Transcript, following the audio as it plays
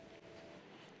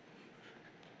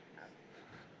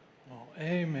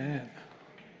Amen.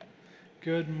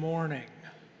 Good morning.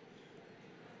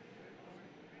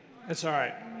 It's all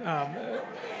right.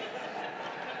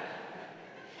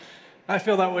 I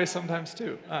feel that way sometimes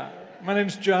too. My name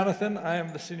is Jonathan. I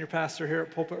am the senior pastor here at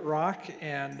Pulpit Rock,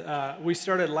 and we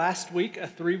started last week a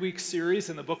 3-week series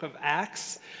in the book of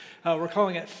Acts. We're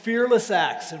calling it Fearless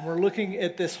Acts, and we're looking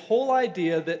at this whole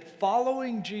idea that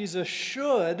following Jesus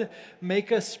should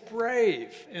make us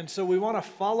brave. And so we want to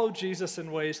follow Jesus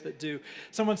in ways that do.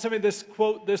 Someone sent me this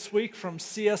quote this week from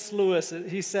C.S. Lewis.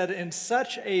 He said, "In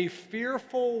such a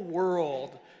fearful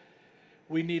world,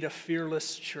 we need a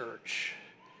fearless church."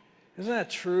 Isn't that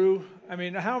true? I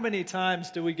mean, how many times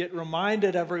do we get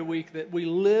reminded every week that we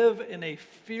live in a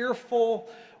fearful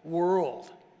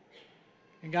world?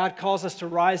 And God calls us to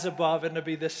rise above and to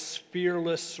be this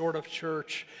fearless sort of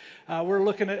church. We're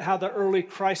looking at how the early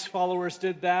Christ followers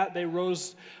did that. They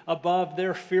rose above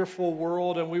their fearful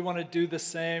world, and we want to do the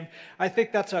same. I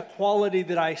think that's a quality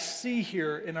that I see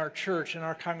here in our church, in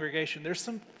our congregation. There's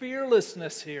some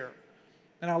fearlessness here.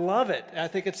 And I love it. I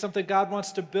think it's something God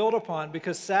wants to build upon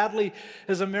because sadly,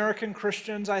 as American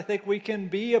Christians, I think we can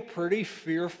be a pretty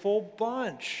fearful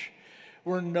bunch.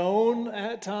 We're known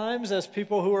at times as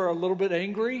people who are a little bit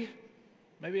angry,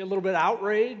 maybe a little bit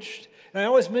outraged. And I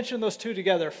always mention those two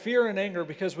together, fear and anger,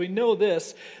 because we know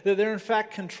this, that they're in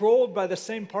fact controlled by the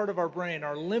same part of our brain.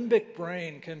 Our limbic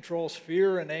brain controls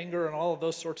fear and anger and all of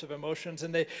those sorts of emotions.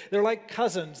 And they're like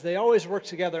cousins. They always work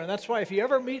together. And that's why if you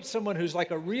ever meet someone who's like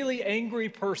a really angry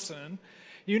person,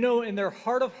 you know in their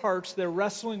heart of hearts, they're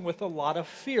wrestling with a lot of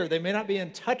fear. They may not be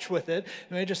in touch with it.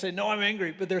 They may just say, "No, I'm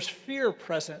angry," but there's fear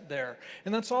present there.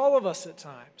 And that's all of us at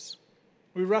times.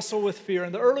 We wrestle with fear,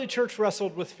 and the early church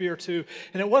wrestled with fear too.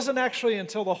 And it wasn't actually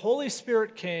until the Holy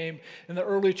Spirit came in the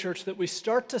early church that we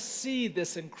start to see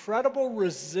this incredible,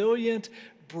 resilient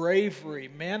bravery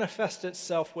manifest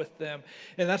itself with them.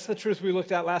 And that's the truth we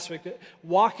looked at last week, that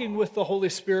walking with the Holy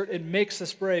Spirit, it makes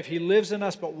us brave. He lives in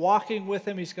us, but walking with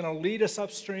Him, He's going to lead us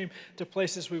upstream to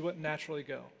places we wouldn't naturally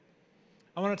go.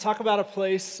 I want to talk about a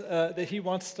place that He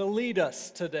wants to lead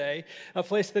us today, a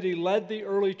place that He led the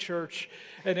early church,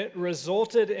 and it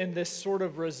resulted in this sort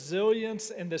of resilience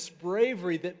and this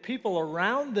bravery that people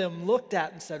around them looked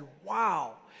at and said,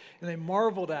 "Wow," and they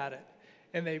marveled at it,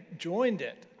 and they joined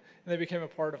it, and they became a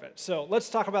part of it. So let's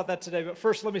talk about that today, but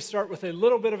first let me start with a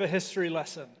little bit of a history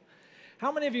lesson.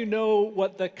 How many of you know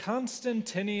what the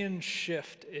Constantinian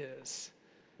shift is?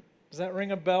 Does that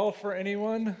ring a bell for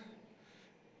anyone?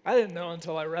 I didn't know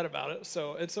until I read about it,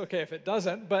 so it's okay if it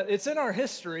doesn't, but it's in our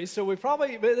history, so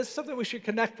it's something we should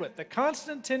connect with. The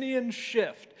Constantinian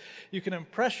shift. You can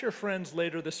impress your friends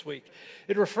later this week.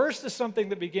 It refers to something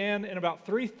that began in about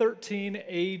 313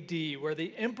 AD, where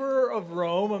the emperor of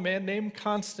Rome, a man named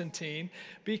Constantine,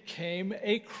 became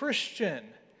a Christian.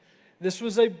 This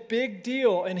was a big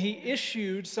deal, and he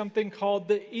issued something called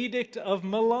the Edict of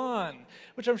Milan,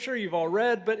 which I'm sure you've all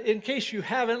read, but in case you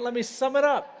haven't, let me sum it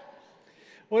up.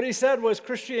 What he said was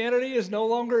Christianity is no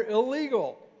longer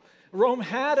illegal. Rome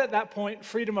had at that point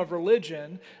freedom of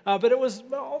religion, but it was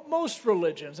most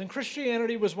religions, and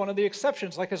Christianity was one of the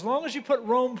exceptions. Like as long as you put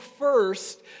Rome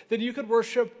first, then you could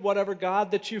worship whatever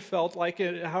God that you felt like,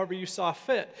 however you saw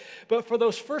fit. But for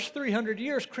those first 300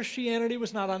 years, Christianity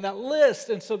was not on that list,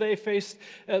 and so they faced,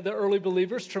 the early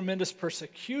believers, tremendous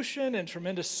persecution and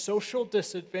tremendous social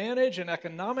disadvantage and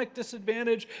economic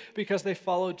disadvantage because they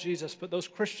followed Jesus. But those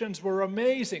Christians were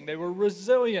amazing. They were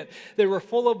resilient. They were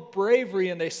full of bravery,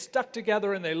 and they stuck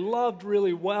together and they loved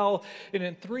really well. And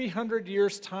in 300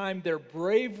 years' time, their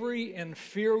bravery and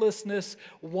fearlessness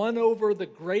won over the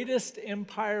greatest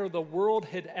empire the world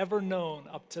had ever known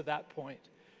up to that point.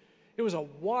 It was a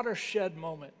watershed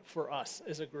moment for us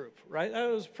as a group, right?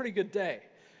 That was a pretty good day.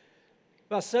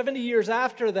 About 70 years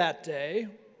after that day,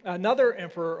 another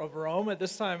emperor of Rome, at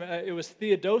this time it was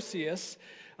Theodosius,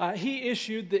 he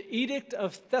issued the Edict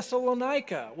of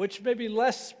Thessalonica, which may be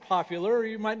less popular.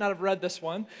 You might not have read this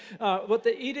one. What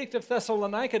the Edict of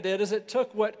Thessalonica did is it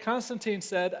took what Constantine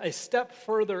said a step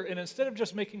further, and instead of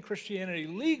just making Christianity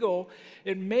legal,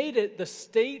 it made it the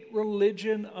state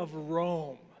religion of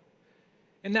Rome.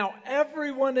 And now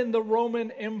everyone in the Roman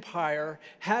Empire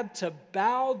had to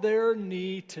bow their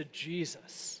knee to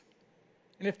Jesus.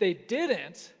 And if they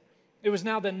didn't, it was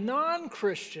now the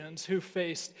non-Christians who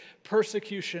faced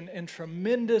persecution and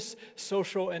tremendous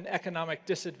social and economic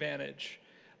disadvantage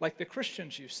like the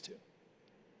Christians used to.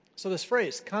 So this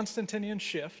phrase, Constantinian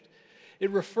shift,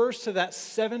 it refers to that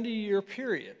 70-year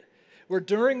period where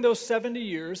during those 70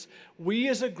 years, we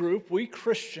as a group, we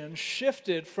Christians,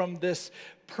 shifted from this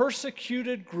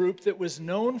persecuted group that was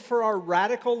known for our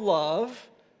radical love,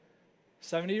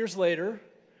 70 years later,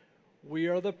 We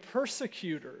are the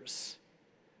persecutors,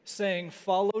 saying,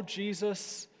 follow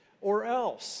Jesus or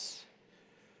else.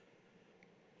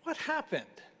 What happened?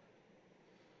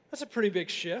 That's a pretty big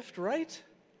shift, right?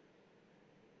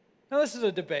 Now, this is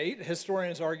a debate.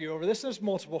 Historians argue over this. There's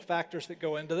multiple factors that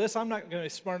go into this. I'm not going to be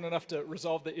smart enough to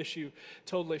resolve the issue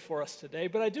totally for us today,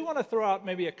 but I do want to throw out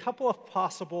maybe a couple of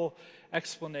possible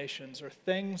explanations or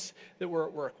things that were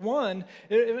at work. One,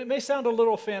 it may sound a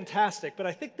little fantastic, but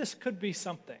I think this could be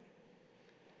something.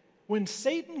 When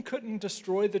Satan couldn't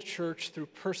destroy the church through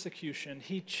persecution,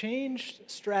 he changed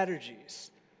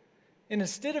strategies. And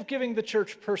instead of giving the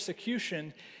church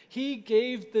persecution, he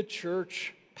gave the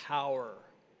church power.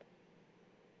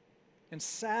 And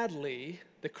sadly,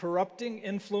 the corrupting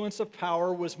influence of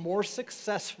power was more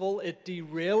successful at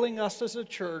derailing us as a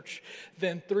church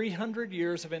than 300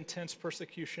 years of intense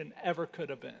persecution ever could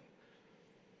have been.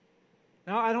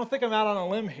 Now, I don't think I'm out on a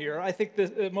limb here. I think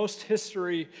that most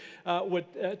history would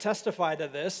testify to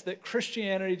this, that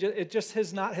Christianity, it just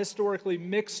has not historically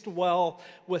mixed well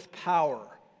with power.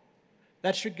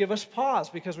 That should give us pause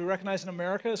because we recognize in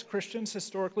America as Christians,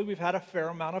 historically, we've had a fair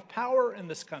amount of power in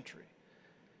this country.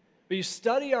 But you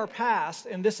study our past,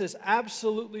 and this is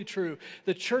absolutely true.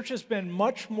 The church has been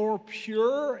much more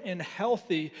pure and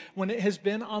healthy when it has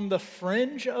been on the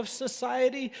fringe of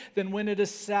society than when it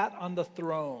has sat on the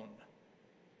throne.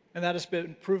 And that has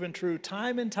been proven true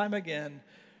time and time again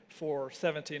for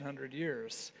 1,700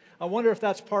 years. I wonder if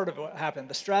that's part of what happened.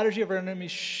 The strategy of our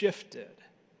enemies shifted.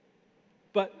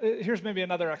 But here's maybe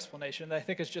another explanation that I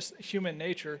think is just human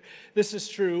nature. This is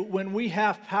true. When we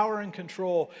have power and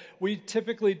control, we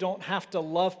typically don't have to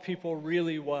love people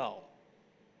really well.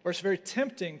 Or it's very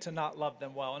tempting to not love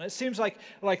them well. And it seems like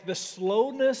the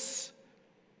slowness,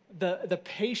 the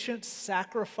patient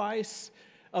sacrifice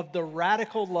of the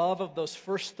radical love of those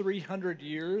first 300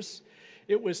 years,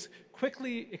 it was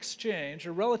quickly exchanged,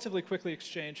 or relatively quickly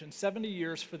exchanged in 70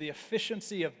 years for the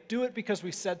efficiency of do it because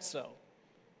we said so.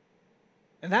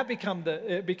 And that became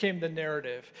the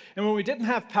narrative. And when we didn't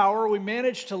have power, we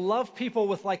managed to love people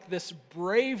with like this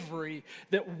bravery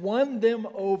that won them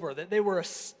over, that they were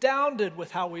astounded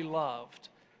with how we loved.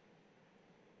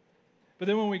 But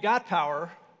then when we got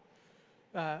power,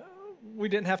 we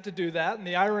didn't have to do that. And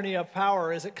the irony of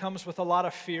power is it comes with a lot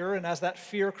of fear. And as that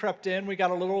fear crept in, we got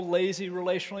a little lazy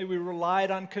relationally. We relied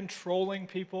on controlling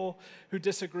people who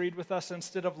disagreed with us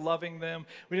instead of loving them.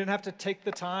 We didn't have to take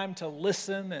the time to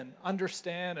listen and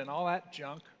understand and all that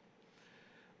junk.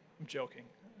 I'm joking.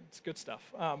 It's good stuff.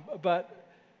 But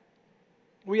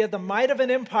we had the might of an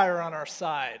empire on our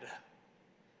side.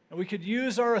 And we could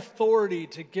use our authority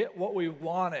to get what we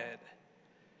wanted.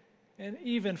 And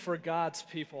even for God's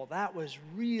people, that was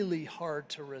really hard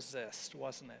to resist,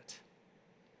 wasn't it?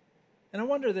 And I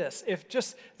wonder this, if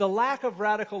just the lack of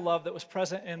radical love that was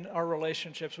present in our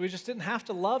relationships, we just didn't have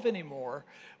to love anymore,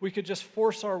 we could just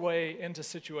force our way into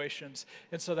situations.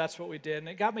 And so that's what we did. And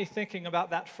it got me thinking about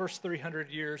that first 300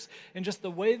 years and just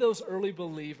the way those early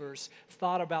believers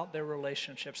thought about their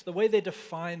relationships, the way they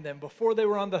defined them before they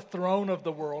were on the throne of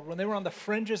the world, when they were on the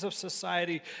fringes of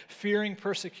society, fearing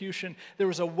persecution. There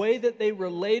was a way that they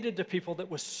related to people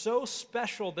that was so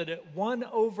special that it won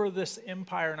over this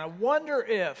empire. And I wonder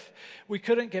if we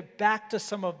couldn't get back to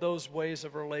some of those ways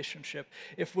of relationship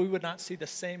if we would not see the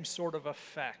same sort of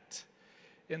effect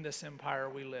in this empire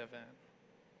we live in.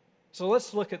 So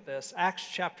let's look at this, Acts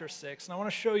chapter 6. And I want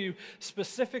to show you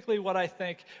specifically what I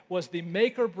think was the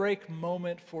make or break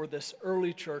moment for this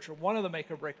early church, or one of the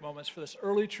make or break moments for this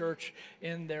early church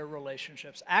in their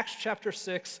relationships. Acts chapter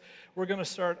 6, we're going to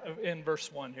start in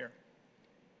verse 1 here.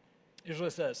 Here's what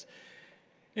it says.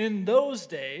 In those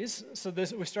days, so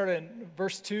this we started in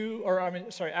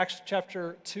Acts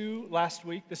chapter 2 last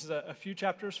week. This is a few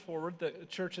chapters forward. The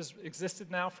church has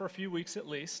existed now for a few weeks at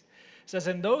least. It says,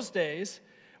 in those days,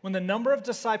 when the number of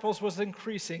disciples was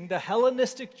increasing, the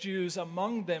Hellenistic Jews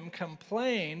among them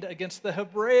complained against the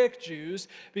Hebraic Jews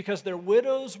because their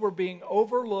widows were being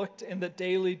overlooked in the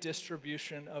daily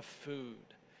distribution of food.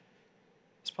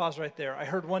 Let's pause right there. I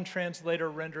heard one translator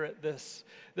render it this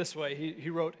way.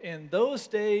 He wrote, in those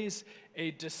days,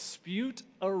 a dispute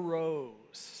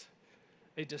arose.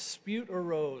 A dispute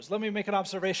arose. Let me make an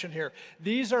observation here.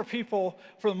 These are people,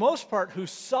 for the most part, who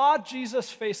saw Jesus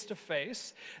face to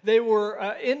face. They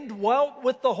were indwelt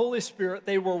with the Holy Spirit.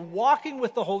 They were walking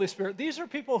with the Holy Spirit. These are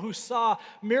people who saw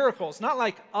miracles, not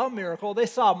like a miracle. They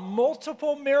saw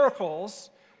multiple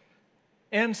miracles,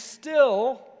 and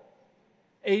still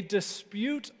a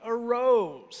dispute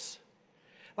arose.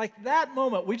 Like that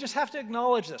moment, we just have to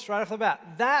acknowledge this right off the bat.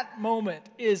 That moment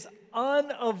is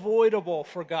unavoidable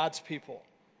for God's people.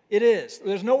 It is.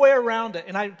 There's no way around it.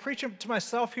 And I preach it to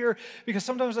myself here because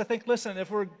sometimes I think, listen, if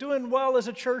we're doing well as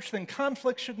a church, then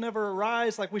conflict should never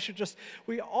arise. Like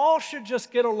we all should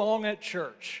just get along at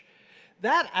church.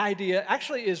 That idea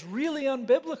actually is really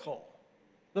unbiblical.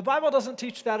 The Bible doesn't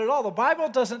teach that at all. The Bible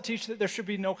doesn't teach that there should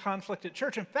be no conflict at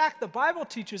church. In fact, the Bible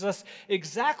teaches us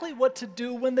exactly what to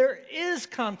do when there is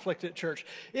conflict at church.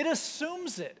 It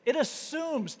assumes it. It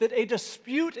assumes that a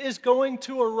dispute is going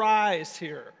to arise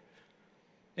here.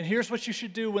 And here's what you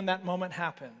should do when that moment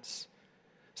happens.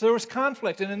 So there was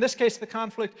conflict, and in this case, the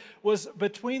conflict was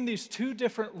between these two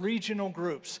different regional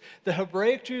groups, the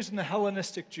Hebraic Jews and the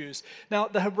Hellenistic Jews. Now,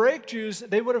 the Hebraic Jews,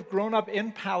 they would have grown up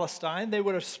in Palestine. They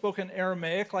would have spoken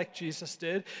Aramaic like Jesus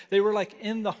did. They were like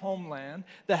in the homeland.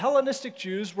 The Hellenistic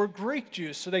Jews were Greek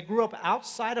Jews, so they grew up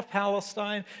outside of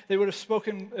Palestine. They would have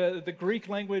spoken the Greek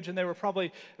language, and they were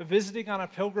probably visiting on a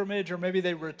pilgrimage, or maybe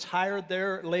they retired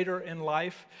there later in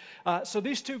life. So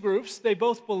these two groups, they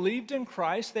both believed in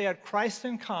Christ. They had Christ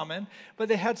in common, but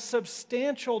they had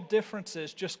substantial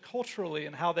differences just culturally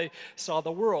in how they saw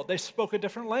the world. They spoke a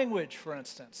different language, for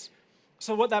instance.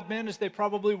 So what that meant is they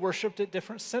probably worshiped at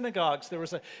different synagogues. There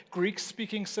was a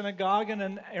Greek-speaking synagogue and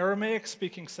an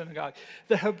Aramaic-speaking synagogue.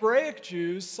 The Hebraic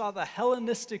Jews saw the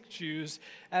Hellenistic Jews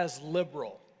as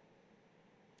liberal.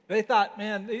 They thought,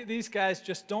 man, these guys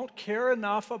just don't care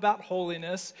enough about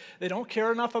holiness. They don't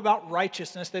care enough about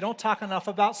righteousness. They don't talk enough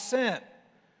about sin.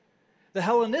 The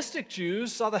Hellenistic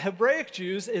Jews saw the Hebraic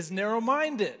Jews as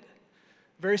narrow-minded,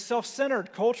 very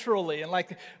self-centered culturally, and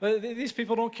like these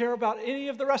people don't care about any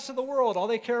of the rest of the world. All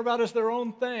they care about is their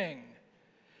own thing.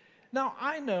 Now,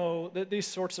 I know that these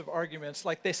sorts of arguments,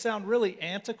 like they sound really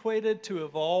antiquated to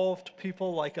evolved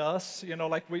people like us. You know,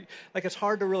 like it's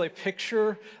hard to really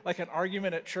picture like an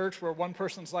argument at church where one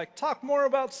person's like, talk more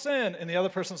about sin, and the other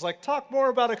person's like, talk more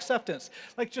about acceptance.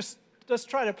 Like just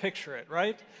try to picture it,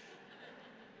 right?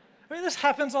 I mean, this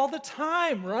happens all the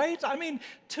time, right? I mean,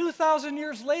 2,000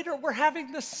 years later, we're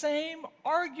having the same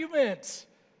argument.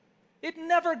 It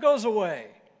never goes away.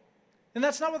 And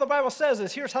that's not what the Bible says,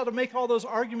 is here's how to make all those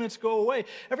arguments go away.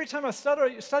 Every time I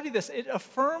study this, it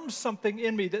affirms something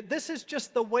in me, that this is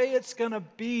just the way it's going to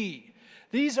be.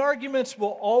 These arguments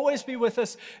will always be with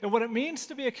us, and what it means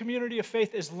to be a community of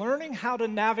faith is learning how to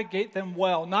navigate them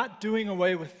well, not doing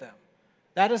away with them.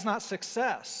 That is not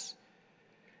success.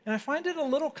 And I find it a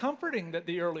little comforting that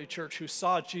the early church who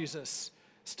saw Jesus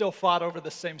still fought over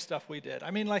the same stuff we did. I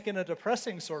mean, like in a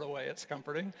depressing sort of way, it's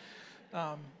comforting.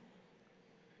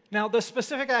 Now, the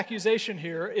specific accusation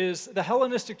here is the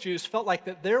Hellenistic Jews felt like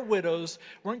that their widows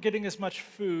weren't getting as much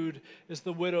food as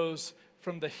the widows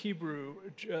from the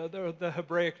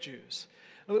Hebraic Jews.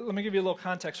 Let me give you a little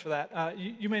context for that.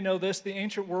 You may know this. The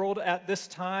ancient world at this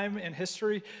time in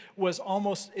history was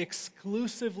almost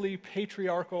exclusively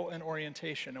patriarchal in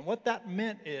orientation. And what that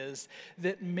meant is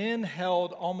that men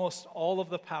held almost all of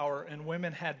the power and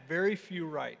women had very few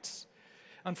rights.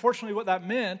 Unfortunately, what that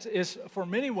meant is for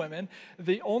many women,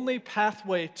 the only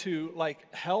pathway to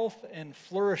like health and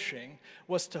flourishing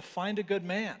was to find a good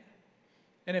man.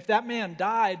 And if that man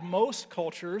died, most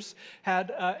cultures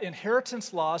had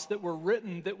inheritance laws that were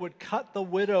written that would cut the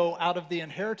widow out of the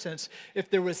inheritance if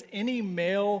there was any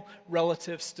male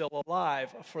relative still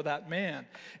alive for that man.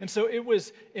 And so it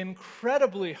was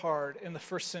incredibly hard in the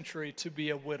first century to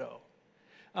be a widow.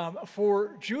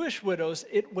 For Jewish widows,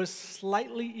 it was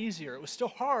slightly easier. It was still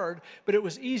hard, but it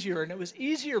was easier. And it was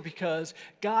easier because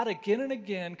God again and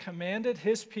again commanded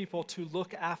his people to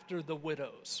look after the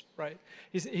widows, right?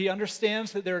 He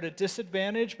understands that they're at a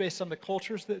disadvantage based on the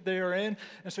cultures that they are in.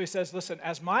 And so he says, listen,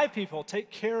 as my people, take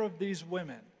care of these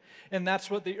women. And that's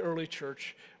what the early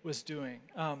church was doing.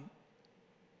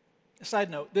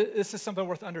 Side note, this is something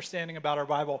worth understanding about our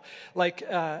Bible. Like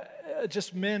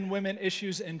just men, women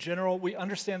issues in general, we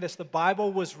understand this. The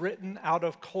Bible was written out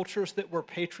of cultures that were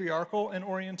patriarchal in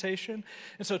orientation.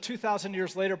 And so 2,000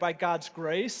 years later, by God's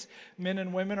grace, men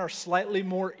and women are slightly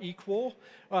more equal.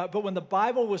 But when the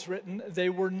Bible was written, they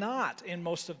were not in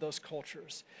most of those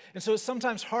cultures. And so it's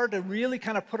sometimes hard to really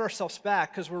kind of put ourselves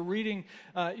back because we're reading,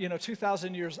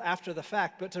 2,000 years after the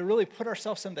fact, but to really put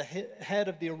ourselves in the head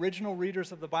of the original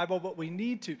readers of the Bible, but we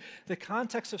need to. The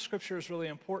context of Scripture is really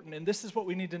important, and this is what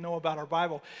we need to know about our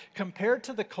Bible. Compared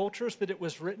to the cultures that it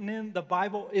was written in, the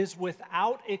Bible is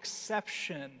without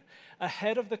exception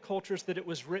ahead of the cultures that it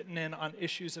was written in on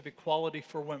issues of equality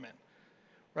for women.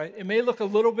 Right? It may look a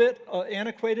little bit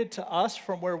antiquated to us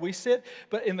from where we sit,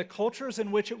 but in the cultures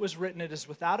in which it was written, it is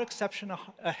without exception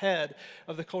ahead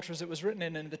of the cultures it was written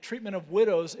in. And the treatment of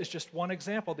widows is just one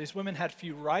example. These women had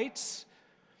few rights.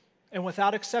 And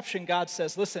without exception, God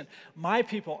says, listen, my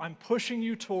people, I'm pushing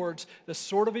you towards the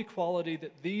sort of equality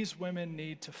that these women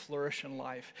need to flourish in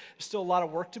life. There's still a lot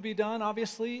of work to be done,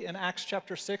 obviously. In Acts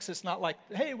chapter 6, it's not like,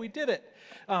 hey, we did it.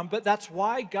 But that's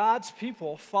why God's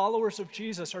people, followers of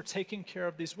Jesus, are taking care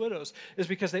of these widows, is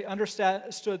because they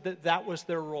understood that that was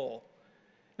their role.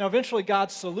 Now, eventually,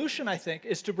 God's solution, I think,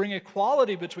 is to bring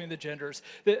equality between the genders,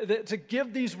 to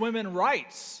give these women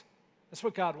rights. That's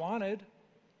what God wanted.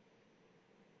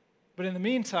 But in the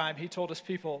meantime, he told his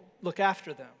people, look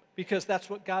after them, because that's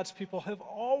what God's people have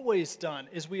always done,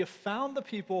 is we have found the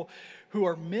people who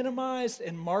are minimized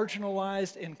and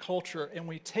marginalized in culture, and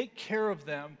we take care of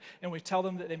them, and we tell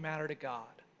them that they matter to God.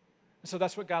 And so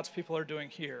that's what God's people are doing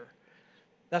here.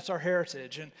 That's our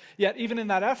heritage. And yet, even in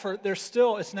that effort, there's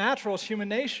still, it's natural, it's human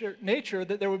nature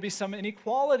that there would be some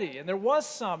inequality. And there was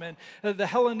some. And the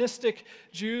Hellenistic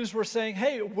Jews were saying,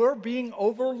 hey, we're being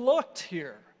overlooked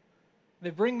here. They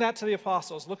bring that to the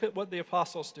apostles. Look at what the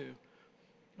apostles do.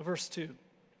 Verse 2.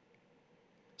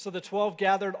 So the 12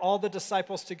 gathered all the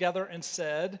disciples together and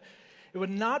said, it would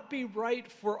not be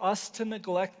right for us to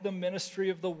neglect the ministry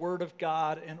of the word of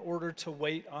God in order to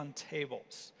wait on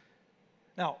tables.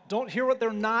 Now, don't hear what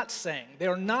they're not saying. They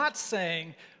are not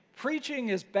saying preaching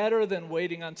is better than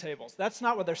waiting on tables. That's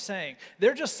not what they're saying.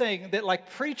 They're just saying that like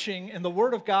preaching and the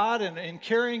word of God and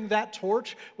carrying that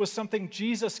torch was something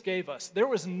Jesus gave us. There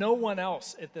was no one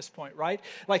else at this point, right?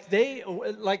 Like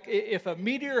if a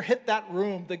meteor hit that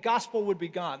room, the gospel would be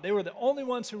gone. They were the only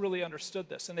ones who really understood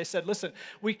this. And they said, listen,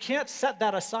 we can't set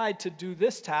that aside to do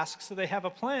this task, so they have a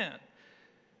plan.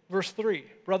 Verse 3,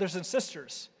 brothers and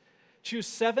sisters, choose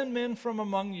 7 men from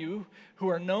among you who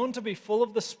are known to be full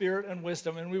of the Spirit and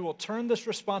wisdom, and we will turn this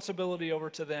responsibility over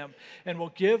to them, and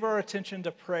we'll give our attention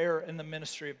to prayer and the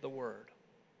ministry of the word.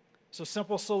 So,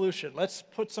 simple solution. Let's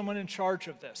put someone in charge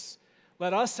of this.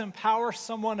 Let us empower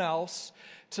someone else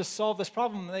to solve this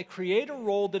problem. And they create a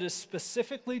role that is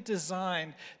specifically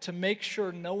designed to make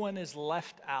sure no one is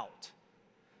left out.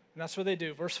 And that's what they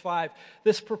do. Verse 5,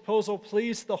 this proposal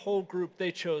pleased the whole group.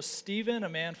 They chose Stephen, a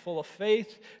man full of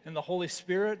faith and the Holy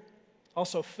Spirit,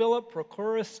 also Philip,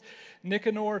 Prochorus,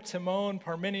 Nicanor, Timon,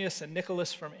 Parmenius, and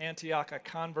Nicholas from Antioch, a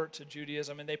convert to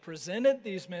Judaism. And they presented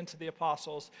these men to the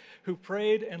apostles, who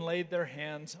prayed and laid their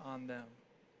hands on them.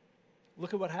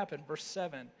 Look at what happened, verse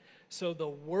 7. So the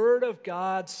word of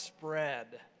God spread.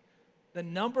 The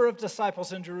number of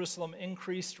disciples in Jerusalem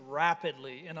increased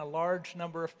rapidly, and a large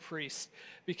number of priests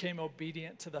became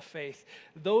obedient to the faith.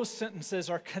 Those sentences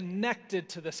are connected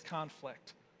to this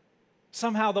conflict.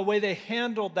 Somehow the way they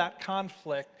handled that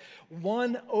conflict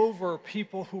won over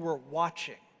people who were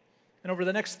watching. And over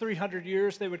the next 300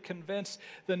 years, they would convince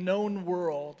the known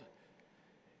world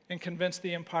and convince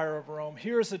the empire of Rome.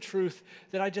 Here's a truth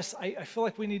that I feel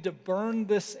like we need to burn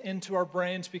this into our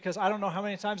brains, because I don't know how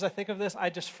many times I think of this, I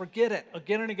just forget it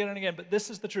again and again and again. But this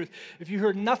is the truth. If you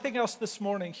heard nothing else this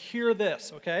morning, hear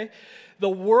this, okay? The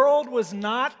world was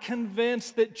not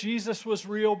convinced that Jesus was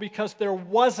real because there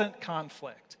wasn't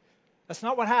conflict. That's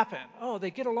not what happened. Oh,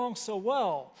 they get along so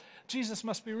well. Jesus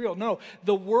must be real. No,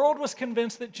 the world was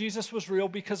convinced that Jesus was real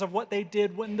because of what they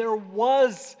did when there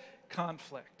was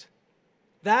conflict.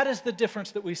 That is the difference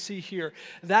that we see here.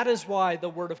 That is why the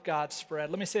word of God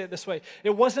spread. Let me say it this way.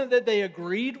 It wasn't that they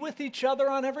agreed with each other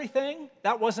on everything.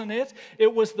 That wasn't it.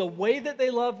 It was the way that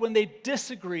they loved when they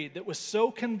disagreed that was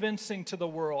so convincing to the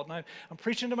world. And I'm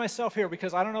preaching to myself here,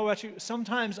 because I don't know about you.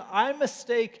 Sometimes I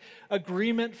mistake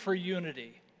agreement for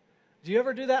unity. Do you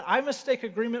ever do that? I mistake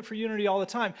agreement for unity all the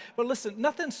time. But listen,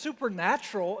 nothing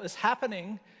supernatural is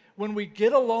happening when we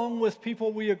get along with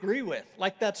people we agree with.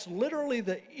 Like, that's literally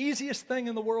the easiest thing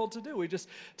in the world to do. We just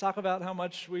talk about how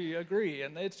much we agree,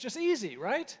 and it's just easy,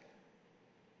 right?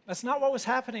 That's not what was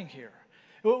happening here.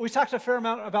 We talked a fair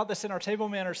amount about this in our Table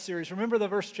Manners series. Remember the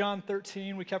verse John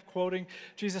 13 we kept quoting?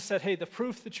 Jesus said, hey, the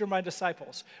proof that you're my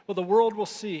disciples, well, the world will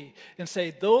see and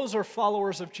say, those are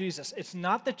followers of Jesus. It's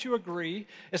not that you agree.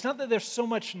 It's not that there's so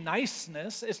much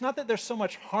niceness. It's not that there's so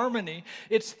much harmony.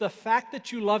 It's the fact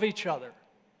that you love each other.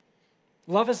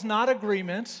 Love is not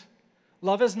agreement.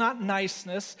 Love is not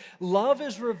niceness. Love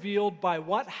is revealed by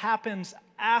what happens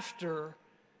after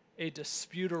a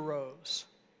dispute arose.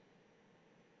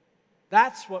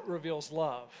 That's what reveals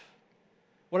love.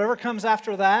 Whatever comes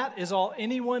after that is all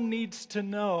anyone needs to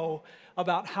know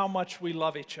about how much we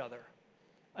love each other.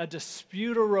 A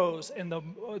dispute arose, and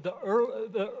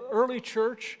the early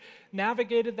church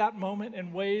navigated that moment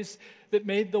in ways that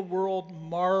made the world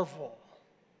marvel.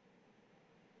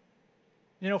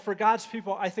 You know, for God's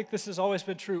people, I think this has always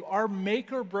been true. Our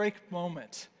make or break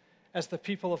moment as the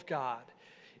people of God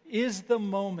is the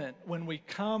moment when we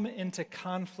come into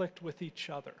conflict with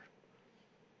each other.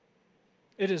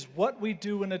 It is what we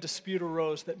do when a dispute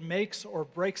arose that makes or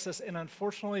breaks us. And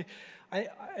unfortunately,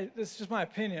 this is just my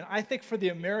opinion, I think for the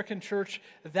American church,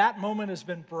 that moment has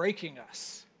been breaking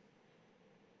us.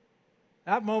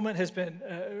 That moment has been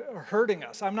hurting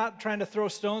us. I'm not trying to throw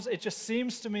stones. It just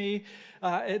seems to me,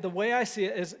 the way I see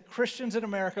it, is Christians in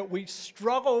America, we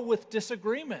struggle with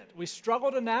disagreement. We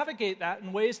struggle to navigate that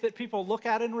in ways that people look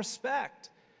at and respect,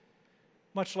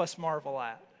 much less marvel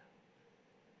at.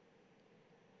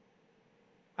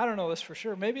 I don't know this for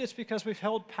sure. Maybe it's because we've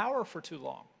held power for too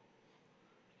long.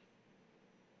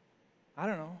 I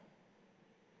don't know.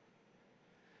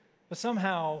 But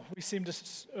somehow we seem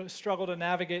to struggle to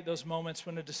navigate those moments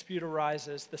when a dispute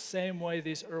arises the same way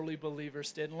these early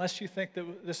believers did. Unless you think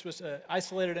that this was an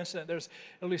isolated incident, there's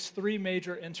at least 3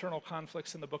 major internal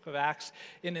conflicts in the book of Acts.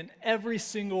 And in every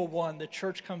single one, the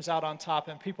church comes out on top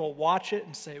and people watch it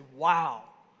and say, wow.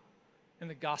 And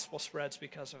the gospel spreads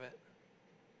because of it.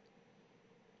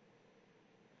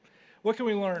 What can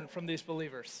we learn from these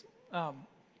believers?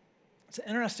 It's an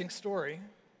interesting story.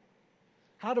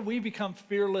 How do we become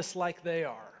fearless like they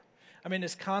are? I mean,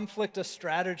 is conflict a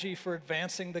strategy for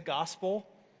advancing the gospel?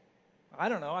 I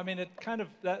don't know. I mean,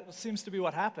 that seems to be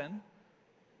what happened.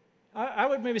 I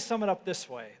would maybe sum it up this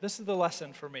way. This is the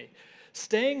lesson for me.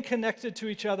 Staying connected to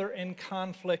each other in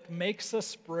conflict makes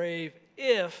us brave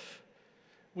if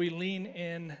we lean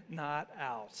in, not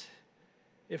out.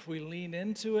 If we lean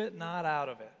into it, not out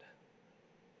of it.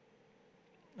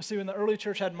 See, when the early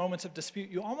church had moments of dispute,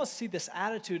 you almost see this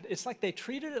attitude. It's like they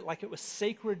treated it like it was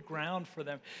sacred ground for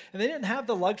them. And they didn't have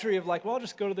the luxury of like, well, I'll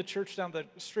just go to the church down the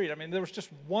street. I mean, there was just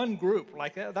one group.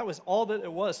 Like that was all that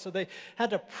it was. So they had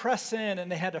to press in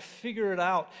and they had to figure it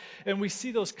out. And we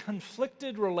see those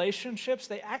conflicted relationships.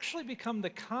 They actually become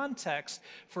the context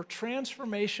for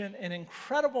transformation and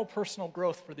incredible personal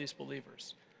growth for these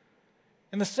believers.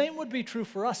 And the same would be true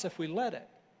for us if we let it.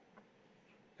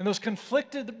 And those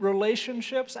conflicted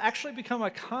relationships actually become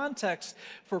a context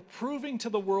for proving to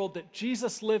the world that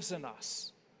Jesus lives in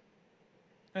us.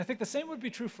 And I think the same would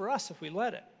be true for us if we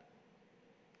let it.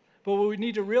 But what we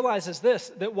need to realize is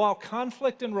this, that while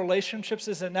conflict in relationships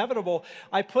is inevitable,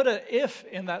 I put an if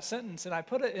in that sentence, and I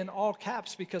put it in all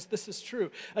caps because this is true.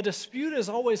 A dispute is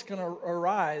always going to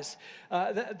arise.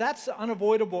 That's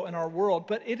unavoidable in our world,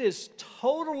 but it is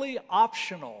totally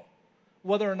optional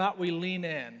whether or not we lean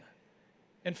in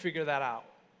and figure that out.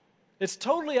 It's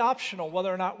totally optional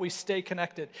whether or not we stay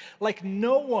connected. Like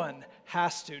no one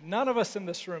has to. None of us in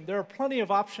this room. There are plenty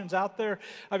of options out there.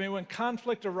 I mean, when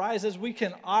conflict arises, we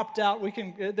can opt out.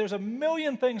 There's a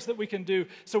million things that we can do,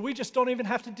 so we just don't even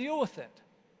have to deal with it.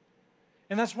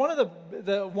 And that's one of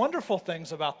the wonderful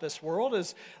things about this world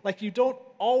is like you don't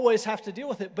always have to deal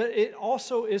with it, but it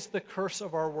also is the curse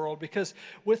of our world because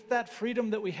with that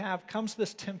freedom that we have comes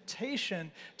this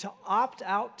temptation to opt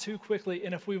out too quickly.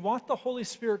 And if we want the Holy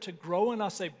Spirit to grow in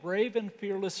us a brave and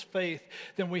fearless faith,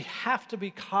 then we have to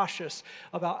be cautious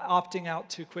about opting out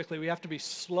too quickly. We have to be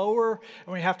slower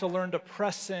and we have to learn to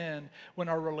press in when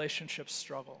our relationships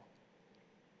struggle.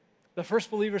 The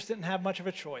first believers didn't have much of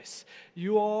a choice. We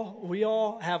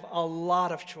all have a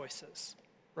lot of choices,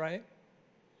 right?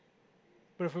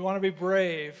 But if we want to be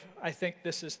brave, I think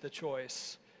this is the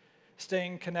choice.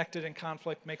 Staying connected in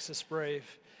conflict makes us brave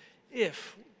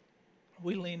if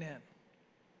we lean in.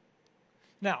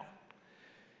 Now,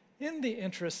 in the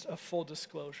interest of full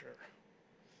disclosure,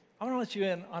 I want to let you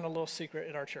in on a little secret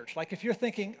at our church. Like if you're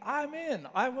thinking, I'm in,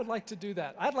 I would like to do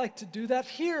that. I'd like to do that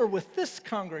here with this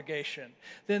congregation.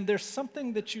 Then there's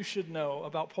something that you should know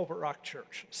about Pulpit Rock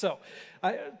Church. So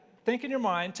think in your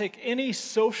mind, take any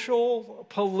social,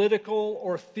 political,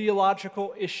 or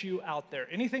theological issue out there.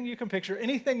 Anything you can picture,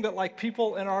 anything that like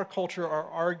people in our culture are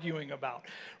arguing about,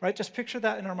 right? Just picture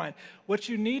that in our mind. What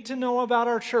you need to know about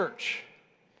our church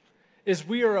is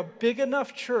we are a big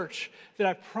enough church that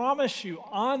I promise you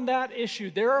on that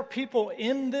issue, there are people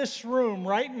in this room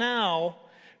right now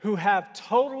who have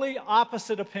totally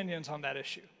opposite opinions on that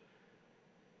issue.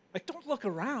 Like, don't look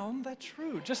around, that's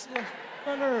rude. Just,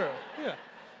 no. Yeah,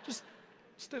 just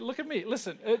look at me.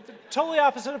 Listen, totally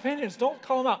opposite opinions, don't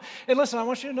call them out. And listen, I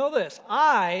want you to know this.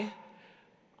 I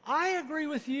agree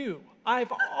with you.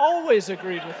 I've always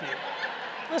agreed with you.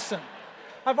 Listen.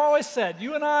 I've always said,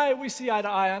 you and I, we see eye to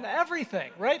eye on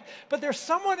everything, right? But there's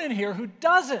someone in here who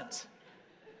doesn't,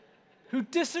 who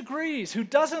disagrees, who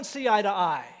doesn't see eye to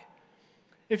eye.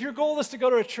 If your goal is to go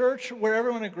to a church where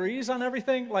everyone agrees on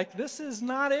everything, like this is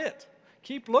not it.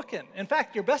 Keep looking. In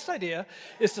fact, your best idea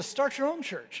is to start your own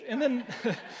church. And then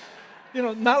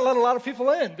not let a lot of people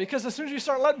in, because as soon as you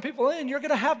start letting people in, you're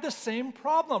going to have the same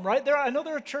problem, right? I know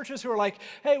there are churches who are like,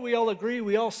 hey, we all agree,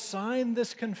 we all sign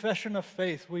this confession of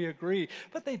faith, we agree,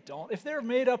 but they don't. If they're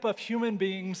made up of human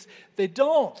beings, they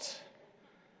don't.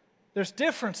 There's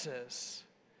differences,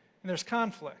 and there's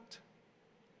conflict.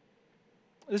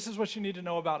 This is what you need to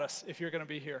know about us if you're going to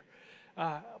be here.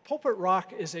 Pulpit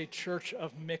Rock is a church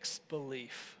of mixed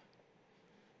belief,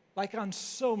 like on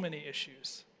so many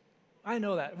issues. I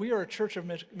know that. We are a church of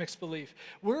mixed belief.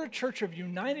 We're a church of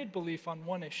united belief on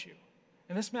one issue.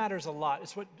 And this matters a lot.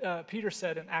 It's what Peter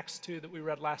said in Acts 2 that we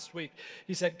read last week.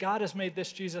 He said, God has made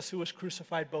this Jesus who was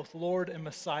crucified both Lord and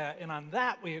Messiah. And on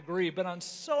that we agree. But on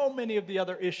so many of the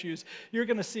other issues, you're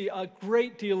going to see a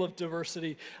great deal of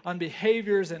diversity on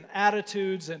behaviors and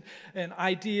attitudes and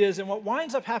ideas. And what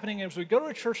winds up happening is we go to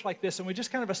a church like this and we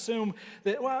just kind of assume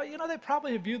that, well, they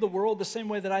probably view the world the same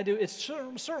way that I do. It's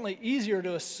certainly easier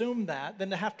to assume that than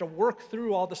to have to work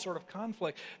through all this sort of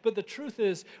conflict. But the truth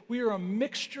is, we are a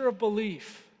mixture of belief.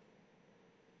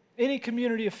 Any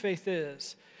community of faith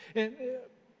is. And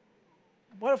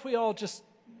what if we all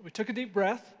we took a deep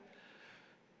breath,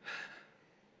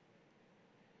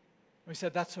 we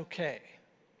said, that's okay.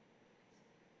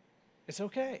 It's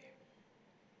okay.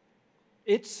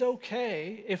 It's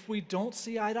okay if we don't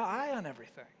see eye to eye on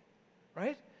everything,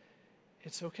 right?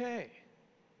 It's okay.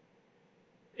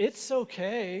 It's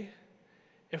okay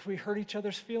if we hurt each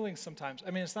other's feelings sometimes.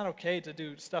 I mean, it's not okay to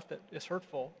do stuff that is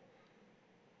hurtful,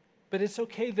 but it's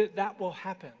okay that will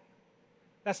happen.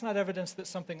 That's not evidence that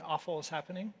something awful is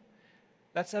happening.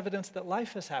 That's evidence that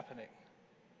life is happening.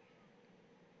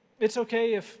 It's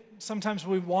okay if sometimes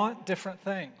we want different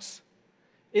things.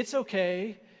 It's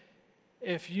okay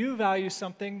if you value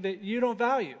something that you don't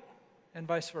value, and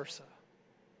vice versa.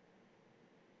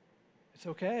 It's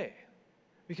okay.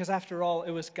 Because after all,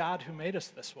 it was God who made us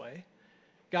this way.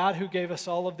 God who gave us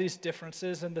all of these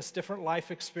differences and this different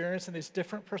life experience and these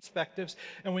different perspectives.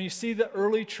 And when you see the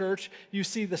early church, you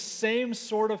see the same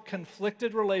sort of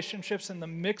conflicted relationships and the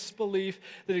mixed belief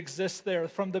that exists there.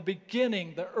 From the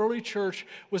beginning, the early church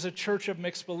was a church of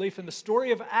mixed belief. And the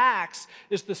story of Acts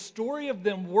is the story of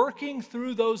them working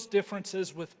through those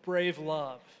differences with brave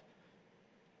love.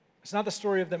 It's not the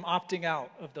story of them opting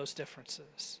out of those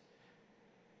differences.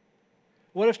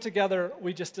 What if together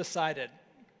we just decided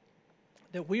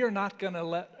that we are not going to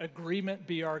let agreement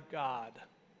be our God?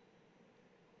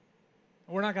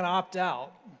 We're not going to opt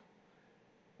out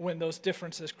when those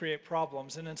differences create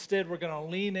problems. And instead, we're going to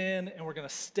lean in and we're going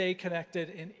to stay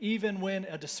connected. And even when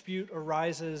a dispute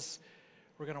arises,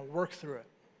 we're going to work through it.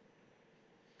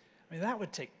 I mean, that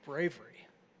would take bravery.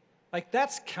 Like,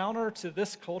 that's counter to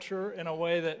this culture in a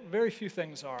way that very few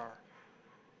things are.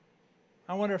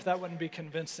 I wonder if that wouldn't be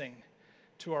convincing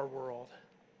to our world.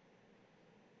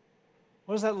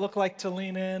 What does that look like to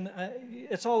lean in?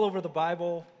 It's all over the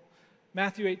Bible.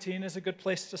 Matthew 18 is a good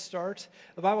place to start.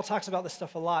 The Bible talks about this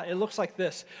stuff a lot. It looks like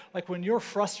this. Like when you're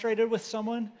frustrated with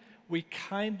someone, we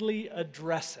kindly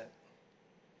address it.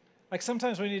 Like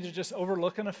sometimes we need to just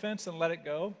overlook an offense and let it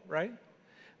go, right?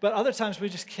 But other times we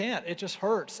just can't. It just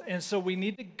hurts. And so we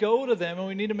need to go to them and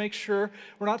we need to make sure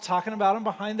we're not talking about them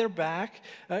behind their back.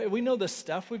 We know this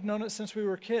stuff. We've known it since we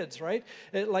were kids, right?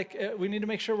 We need to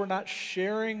make sure we're not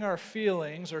sharing our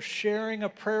feelings or sharing a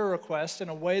prayer request in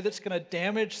a way that's going to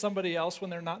damage somebody else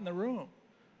when they're not in the room.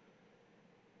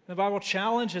 The Bible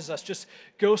challenges us. Just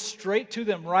go straight to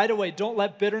them right away. Don't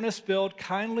let bitterness build.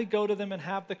 Kindly go to them and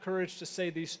have the courage to say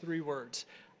these three words.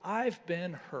 I've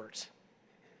been hurt.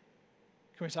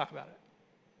 Can we talk about it?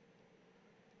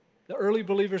 The early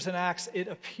believers in Acts, it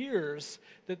appears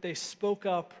that they spoke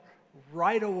up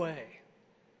right away.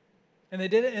 And they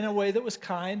did it in a way that was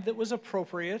kind, that was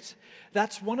appropriate.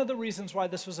 That's one of the reasons why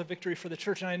this was a victory for the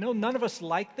church. And I know none of us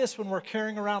like this when we're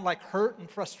carrying around like hurt and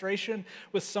frustration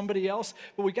with somebody else,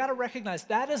 but we got to recognize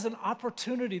that is an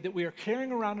opportunity that we are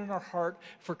carrying around in our heart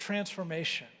for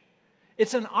transformation.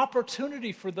 It's an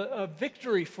opportunity for a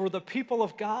victory for the people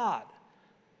of God.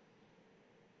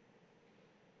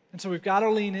 And so we've got to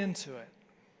lean into it.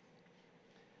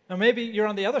 Now, maybe you're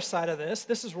on the other side of this.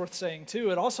 This is worth saying,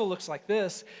 too. It also looks like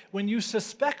this. When you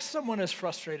suspect someone is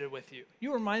frustrated with you,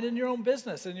 you are minding your own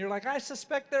business, and you're like, I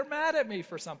suspect they're mad at me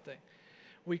for something.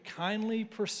 We kindly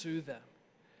pursue them.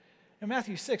 In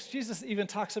Matthew 6, Jesus even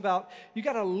talks about you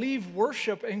got to leave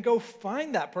worship and go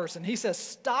find that person. He says,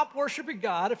 stop worshiping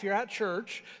God if you're at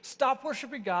church. Stop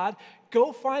worshiping God.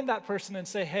 Go find that person and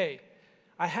say, hey,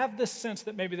 I have this sense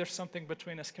that maybe there's something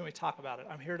between us. Can we talk about it?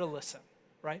 I'm here to listen,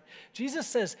 right? Jesus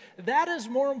says that is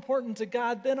more important to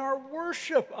God than our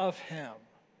worship of him.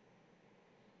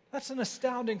 That's an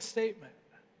astounding statement.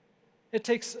 It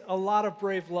takes a lot of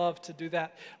brave love to do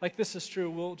that. Like, this is true.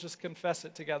 We'll just confess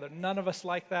it together. None of us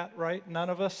like that, right? None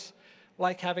of us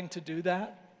like having to do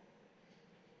that.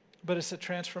 But it's a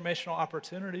transformational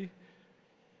opportunity.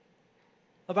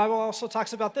 The Bible also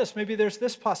talks about this. Maybe there's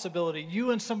this possibility.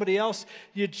 You and somebody else,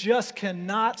 you just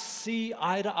cannot see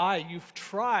eye to eye. You've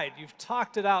tried. You've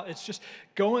talked it out. It's just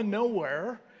going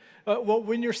nowhere. Well,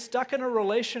 when you're stuck in a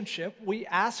relationship, we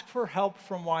ask for help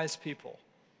from wise people,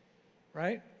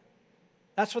 right?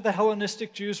 That's what the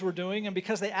Hellenistic Jews were doing, and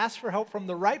because they asked for help from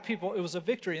the right people, it was a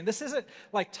victory. And this isn't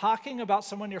like talking about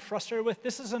someone you're frustrated with.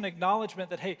 This is an acknowledgement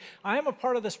that, hey, I am a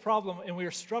part of this problem, and we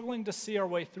are struggling to see our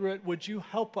way through it. Would you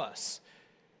help us?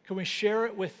 Can we share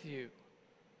it with you?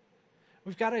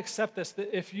 We've got to accept this,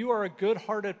 that if you are a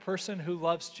good-hearted person who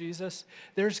loves Jesus,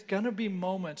 there's going to be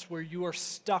moments where you are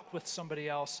stuck with somebody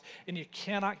else and you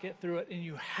cannot get through it, and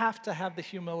you have to have the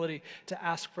humility to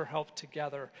ask for help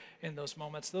together in those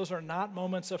moments. Those are not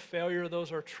moments of failure.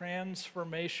 Those are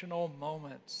transformational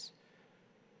moments.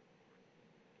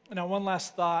 Now, one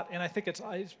last thought, and I think it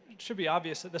should be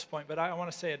obvious at this point, but I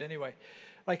want to say it anyway.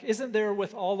 Like, isn't there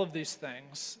with all of these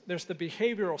things, there's the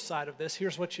behavioral side of this,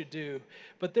 here's what you do,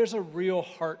 but there's a real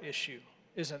heart issue,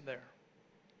 isn't there?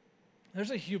 There's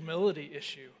a humility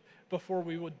issue before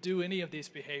we would do any of these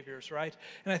behaviors, right?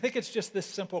 And I think it's just this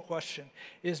simple question.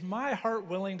 Is my heart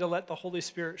willing to let the Holy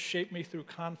Spirit shape me through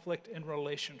conflict in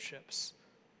relationships?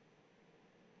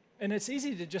 And it's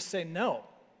easy to just say no.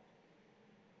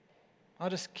 I'll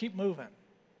just keep moving.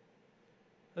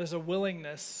 There's a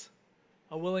willingness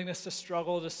to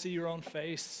struggle, to see your own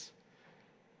face.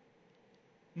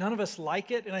 None of us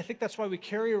like it, and I think that's why we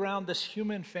carry around this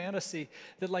human fantasy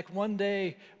that like one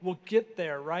day we'll get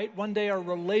there, right? One day our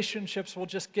relationships will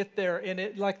just get there, and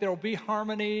there'll be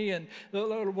harmony, and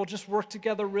we'll just work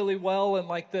together really well,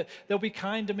 and they'll be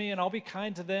kind to me, and I'll be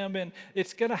kind to them, and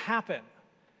it's going to happen.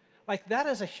 Like, that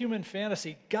is a human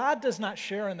fantasy. God does not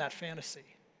share in that fantasy.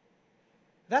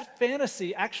 That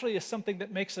fantasy actually is something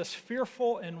that makes us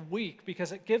fearful and weak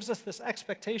because it gives us this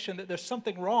expectation that there's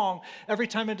something wrong every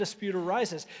time a dispute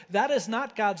arises. That is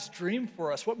not God's dream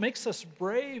for us. What makes us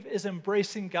brave is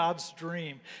embracing God's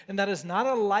dream. And that is not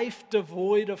a life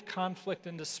devoid of conflict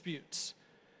and disputes.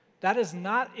 That is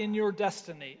not in your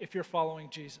destiny if you're following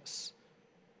Jesus.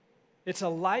 It's a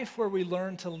life where we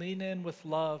learn to lean in with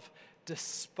love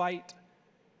despite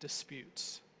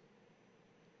disputes.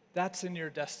 That's in your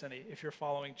destiny if you're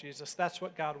following Jesus. That's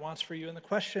what God wants for you. And the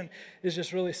question is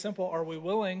just really simple. Are we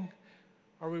willing?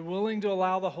 Are we willing to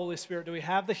allow the Holy Spirit? Do we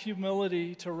have the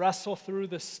humility to wrestle through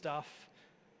this stuff?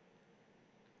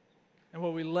 And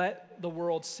will we let the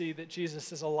world see that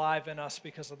Jesus is alive in us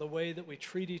because of the way that we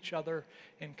treat each other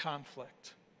in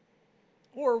conflict?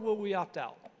 Or will we opt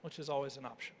out, which is always an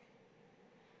option?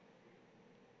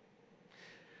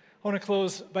 I want to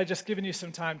close by just giving you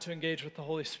some time to engage with the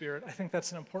Holy Spirit. I think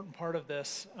that's an important part of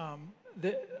this.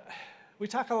 We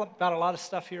talk about a lot of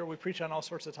stuff here. We preach on all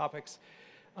sorts of topics.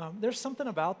 There's something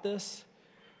about this.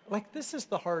 Like, this is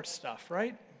the hard stuff,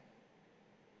 right?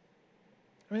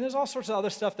 I mean, there's all sorts of other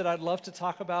stuff that I'd love to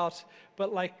talk about,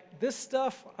 but like this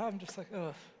stuff, I'm just like,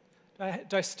 ugh.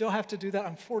 Do I still have to do that?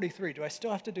 I'm 43. Do I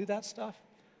still have to do that stuff?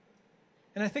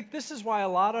 And I think this is why a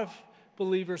lot of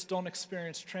believers don't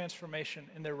experience transformation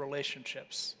in their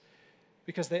relationships,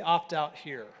 because they opt out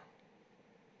here.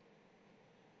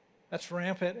 That's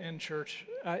rampant in church.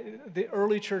 The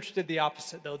early church did the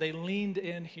opposite, though. They leaned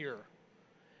in here.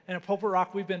 And at Pulpit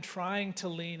Rock, we've been trying to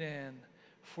lean in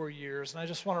for years. And I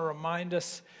just want to remind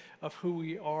us of who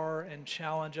we are and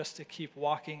challenge us to keep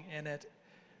walking in it.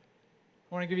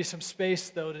 I want to give you some space,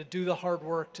 though, to do the hard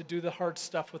work, to do the hard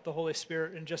stuff with the Holy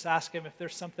Spirit, and just ask Him if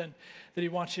there's something that He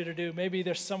wants you to do. Maybe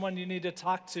there's someone you need to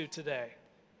talk to today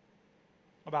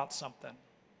about something.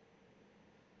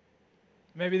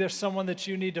 Maybe there's someone that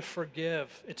you need to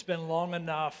forgive. It's been long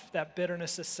enough. That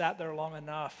bitterness has sat there long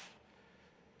enough.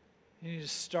 You need to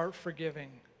start forgiving.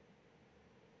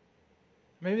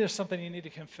 Maybe there's something you need to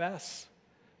confess.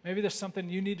 Maybe there's something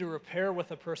you need to repair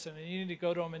with a person, and you need to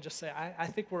go to them and just say, I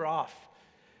think we're off.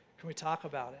 Can we talk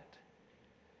about it?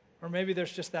 Or maybe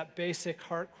there's just that basic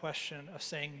heart question of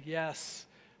saying, yes,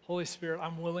 Holy Spirit,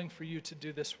 I'm willing for you to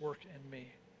do this work in me.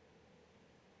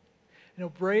 You know,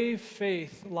 brave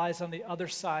faith lies on the other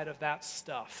side of that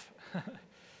stuff.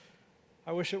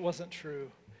 I wish it wasn't true.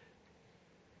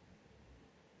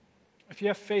 If you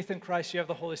have faith in Christ, you have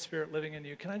the Holy Spirit living in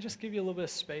you. Can I just give you a little bit of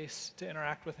space to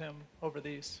interact with Him over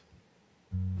these?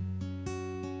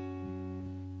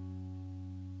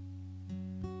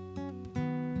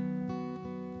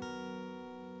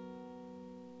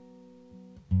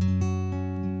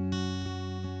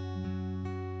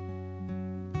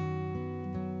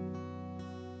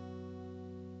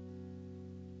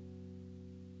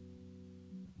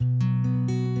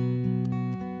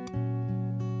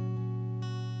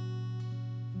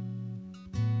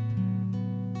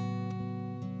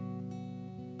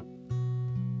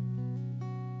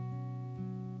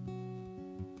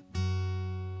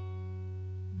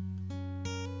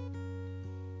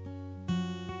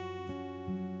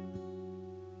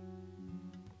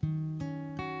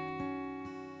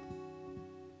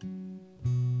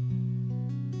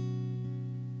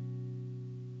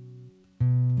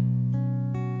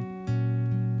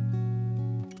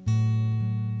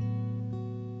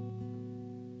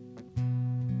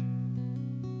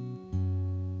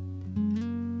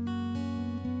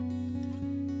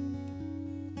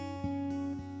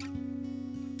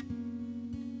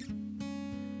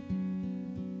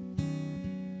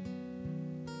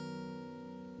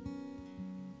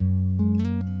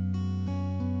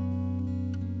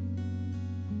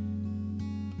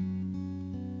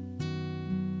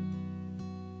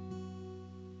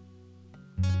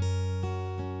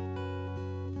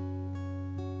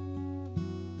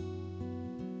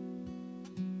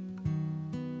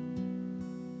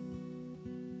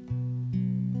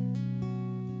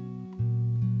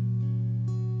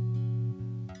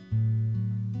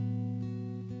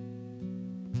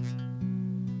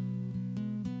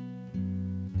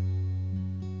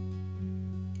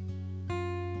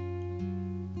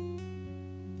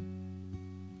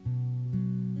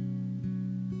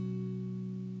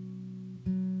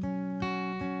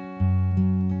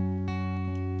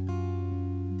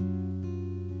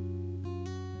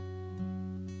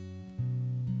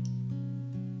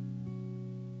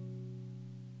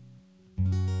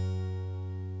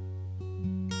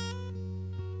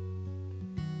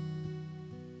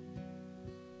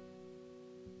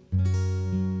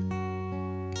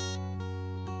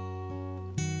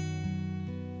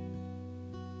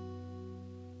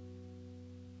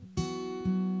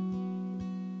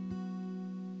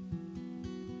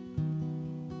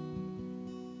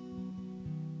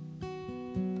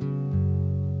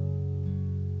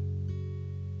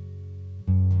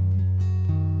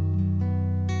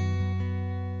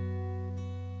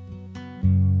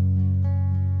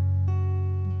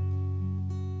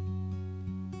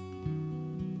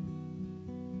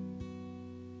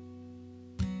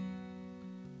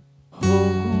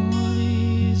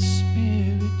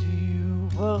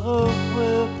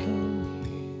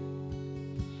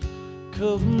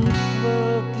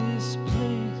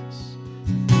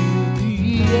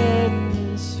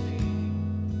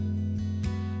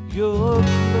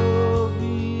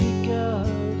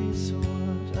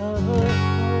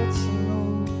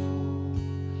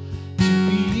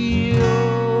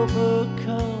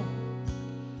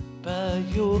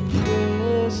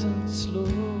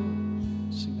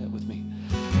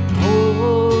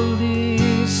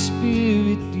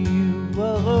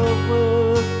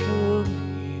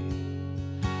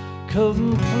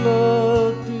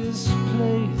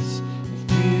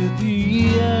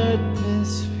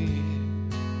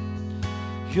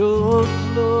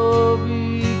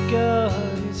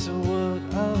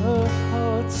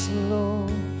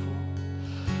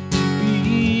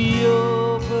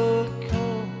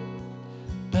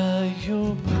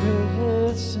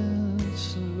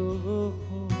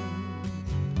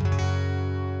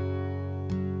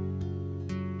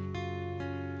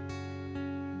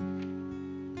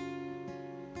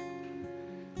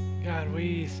 And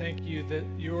we thank you that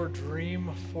your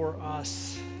dream for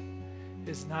us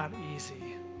is not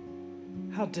easy.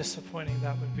 How disappointing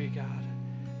that would be, God.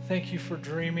 Thank you for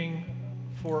dreaming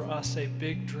for us a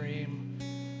big dream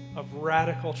of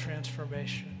radical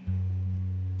transformation.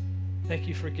 Thank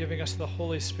you for giving us the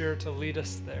Holy Spirit to lead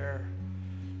us there.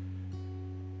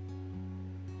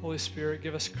 Holy Spirit,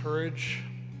 give us courage.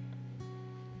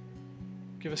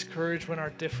 Give us courage when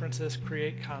our differences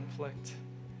create conflict.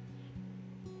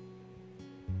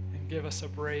 And give us a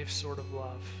brave sort of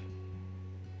love.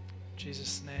 In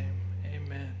Jesus' name,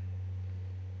 amen.